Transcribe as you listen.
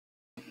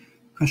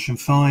Question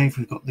 5,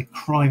 we've got the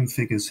crime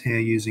figures here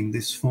using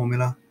this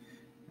formula,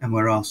 and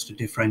we're asked to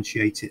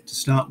differentiate it to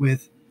start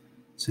with.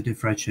 So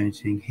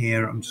differentiating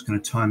here, I'm just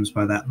going to times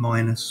by that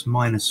minus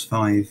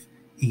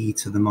 5e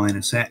to the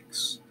minus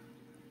x.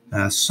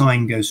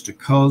 Sine goes to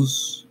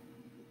cos.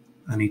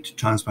 I need to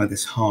times by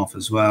this half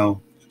as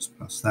well, just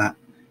plus that.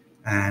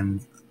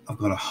 And I've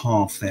got a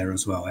half there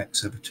as well.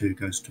 X over 2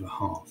 goes to a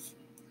half.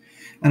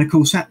 And of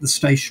course, at the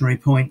stationary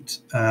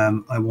point,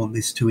 I want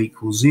this to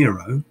equal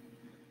 0.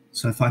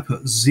 So if I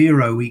put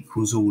 0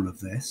 equals all of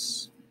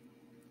this,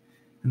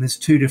 and there's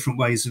two different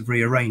ways of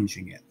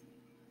rearranging it,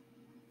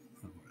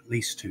 or at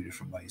least two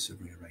different ways of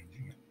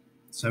rearranging it.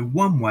 So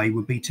one way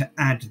would be to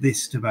add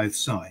this to both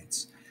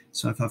sides.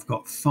 So if I've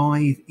got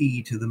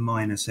 5e to the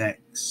minus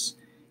x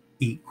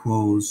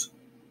equals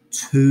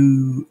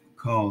 2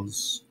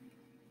 cos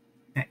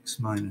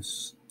x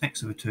minus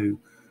x over 2,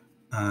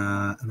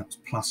 and that's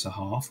plus a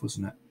half,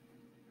 wasn't it?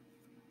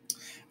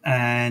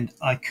 And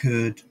I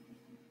could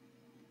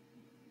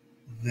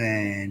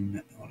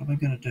then, what am I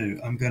going to do?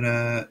 I'm going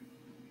to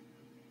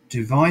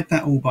divide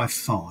that all by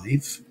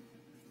 5.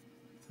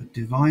 So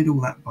divide all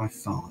that by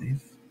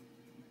 5.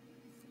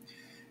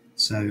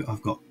 So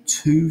I've got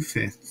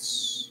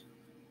 2/5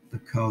 the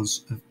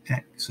cos of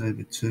x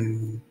over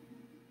 2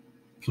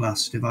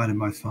 plus divided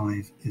by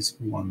 5 is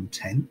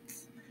 1/10.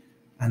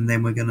 And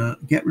then we're going to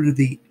get rid of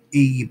the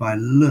e by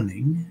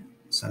lunning.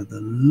 So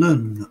the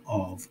ln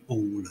of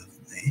all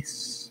of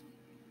this.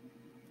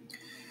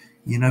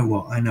 You know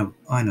what? I know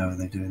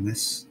they're doing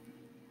this.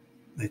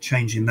 They're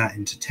changing that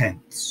into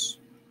tenths.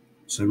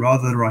 So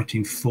rather than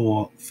writing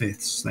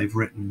 4/5, they've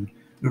written,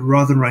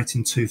 rather than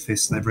writing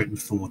 2/5, they've written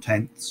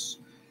 4/10.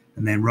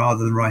 And then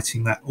rather than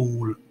writing that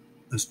all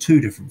as two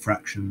different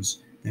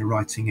fractions, they're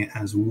writing it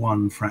as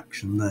one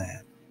fraction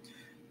there.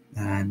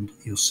 And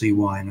you'll see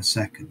why in a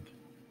second.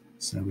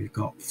 So we've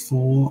got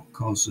 4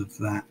 cos of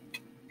that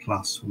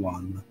plus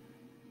 1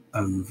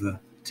 over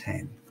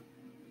 10.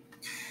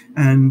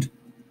 And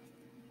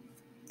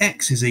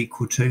x is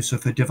equal to, so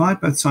if I divide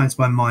both sides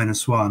by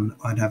 -1,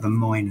 I'd have a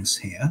minus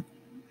here.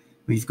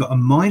 We've got a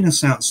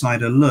minus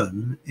outside a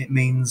ln, it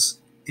means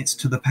it's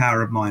to the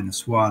power of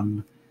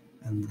 -1,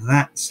 and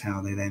that's how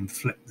they then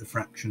flip the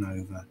fraction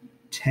over.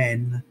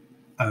 10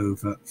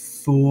 over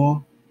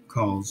 4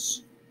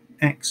 cos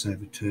x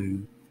over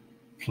 2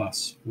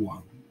 plus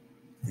 1.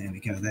 There we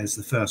go, there's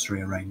the first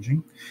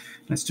rearranging.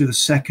 Let's do the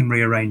second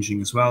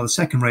rearranging as well. The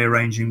second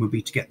rearranging would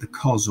be to get the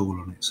cos all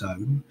on its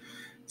own.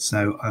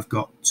 So I've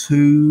got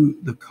 2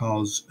 the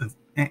cos of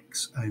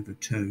x over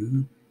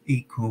 2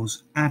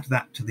 equals, add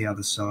that to the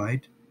other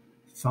side,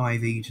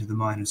 5e to the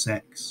minus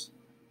x,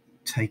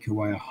 take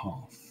away a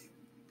half.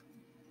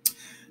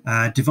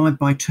 Divide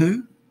by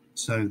 2,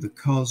 so the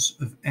cos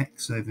of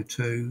x over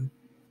 2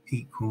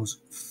 equals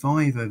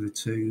 5 over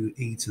 2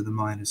 e to the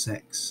minus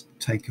x,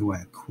 take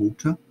away a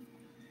quarter.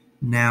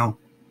 Now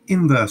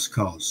inverse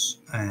cos,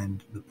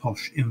 and the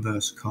posh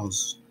inverse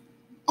cos,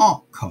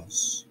 arc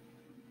cos.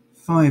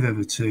 5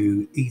 over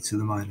 2 e to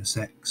the minus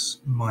x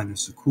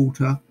minus a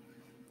quarter.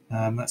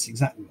 That's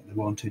exactly what they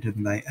wanted,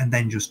 didn't they? And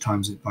then just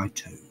times it by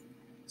 2.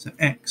 So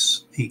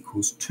x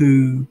equals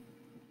 2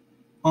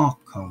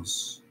 arc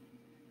cos.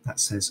 That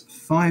says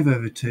 5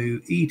 over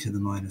 2 e to the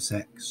minus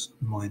x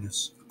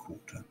minus a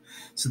quarter.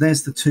 So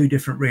there's the two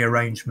different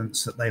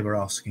rearrangements that they were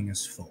asking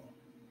us for.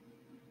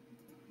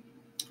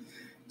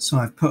 So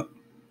I've put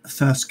a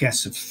first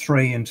guess of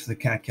 3 into the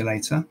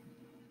calculator.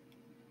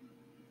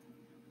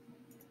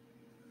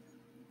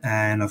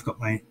 And I've got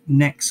my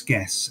next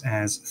guess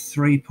as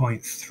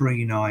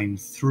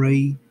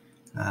 3.393,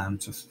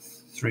 to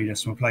 3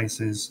 decimal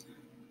places.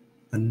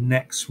 The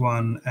next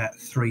one at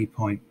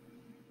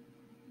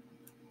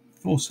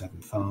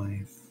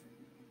 3.475.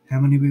 How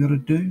many we got to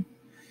do?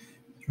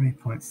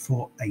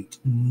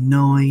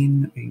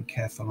 3.489. Being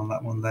careful on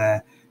that one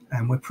there.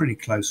 And we're pretty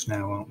close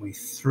now, aren't we?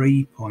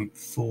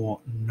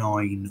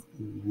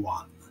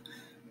 3.491.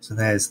 So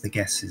there's the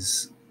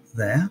guesses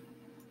there.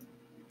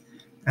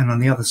 And on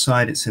the other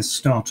side, it says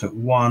start at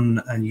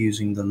 1 and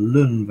using the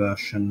ln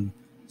version.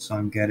 So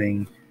I'm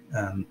getting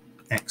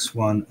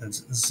x1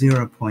 as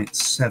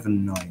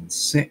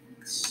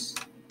 0.796,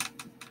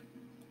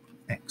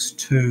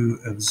 x2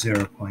 of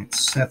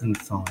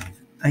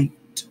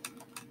 0.758.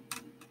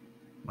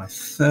 My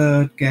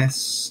third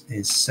guess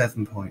is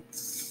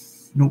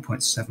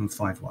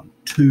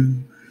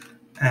 0.7512.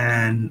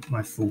 And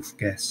my fourth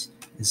guess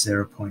is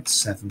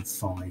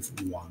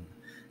 0.751.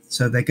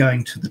 So they're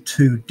going to the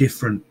two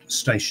different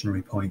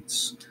stationary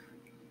points.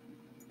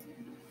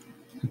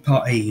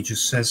 Part E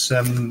just says,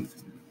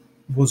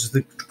 was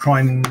the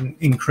crime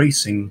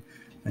increasing?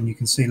 And you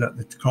can see, look,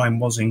 the crime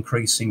was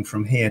increasing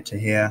from here to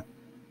here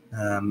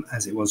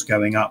as it was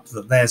going up.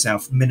 That there's our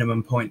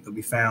minimum point that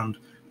we found.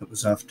 That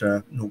was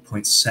after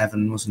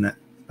 0.7, wasn't it?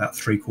 About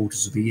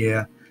 3/4 of a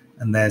year.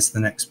 And there's the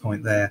next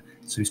point there.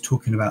 So he's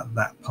talking about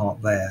that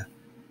part there.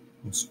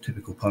 Was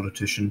typical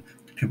politician.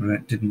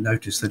 Didn't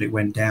notice that it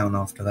went down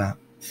after that.